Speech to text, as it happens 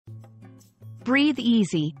Breathe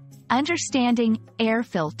easy. Understanding air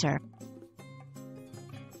filter.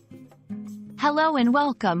 Hello and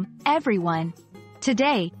welcome, everyone.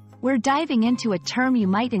 Today, we're diving into a term you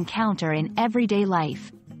might encounter in everyday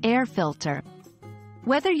life: air filter.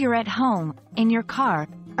 Whether you're at home, in your car,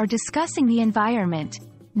 or discussing the environment,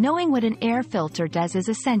 knowing what an air filter does is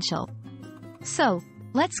essential. So,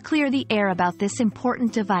 let's clear the air about this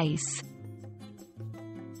important device.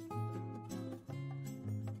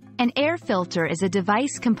 An air filter is a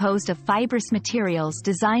device composed of fibrous materials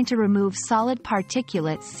designed to remove solid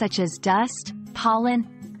particulates such as dust,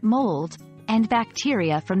 pollen, mold, and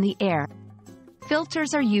bacteria from the air.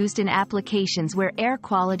 Filters are used in applications where air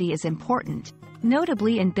quality is important,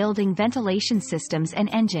 notably in building ventilation systems and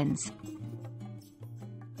engines.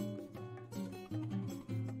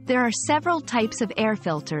 There are several types of air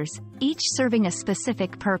filters, each serving a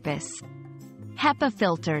specific purpose. HEPA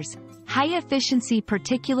filters, high-efficiency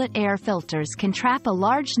particulate air filters, can trap a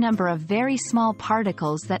large number of very small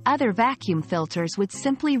particles that other vacuum filters would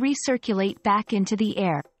simply recirculate back into the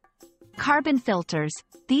air. Carbon filters,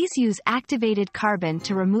 these use activated carbon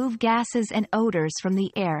to remove gases and odors from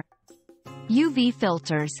the air. UV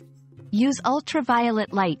filters, use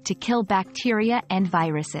ultraviolet light to kill bacteria and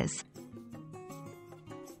viruses.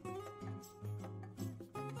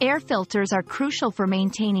 Air filters are crucial for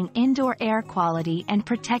maintaining indoor air quality and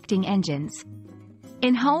protecting engines.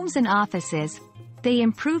 In homes and offices, they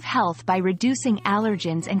improve health by reducing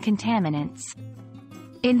allergens and contaminants.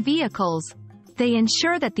 In vehicles, they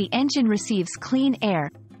ensure that the engine receives clean air,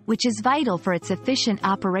 which is vital for its efficient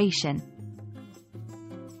operation.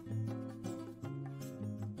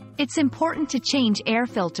 It's important to change air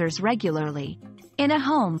filters regularly. In a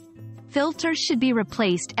home, filters should be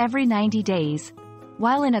replaced every 90 days,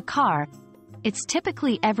 while in a car, it's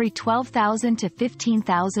typically every 12,000 to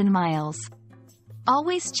 15,000 miles.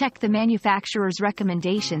 Always check the manufacturer's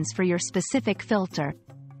recommendations for your specific filter.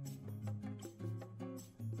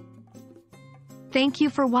 Thank you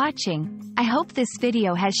for watching. I hope this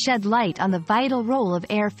video has shed light on the vital role of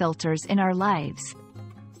air filters in our lives.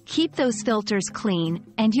 Keep those filters clean,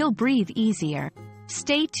 and you'll breathe easier.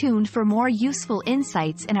 Stay tuned for more useful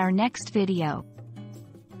insights in our next video.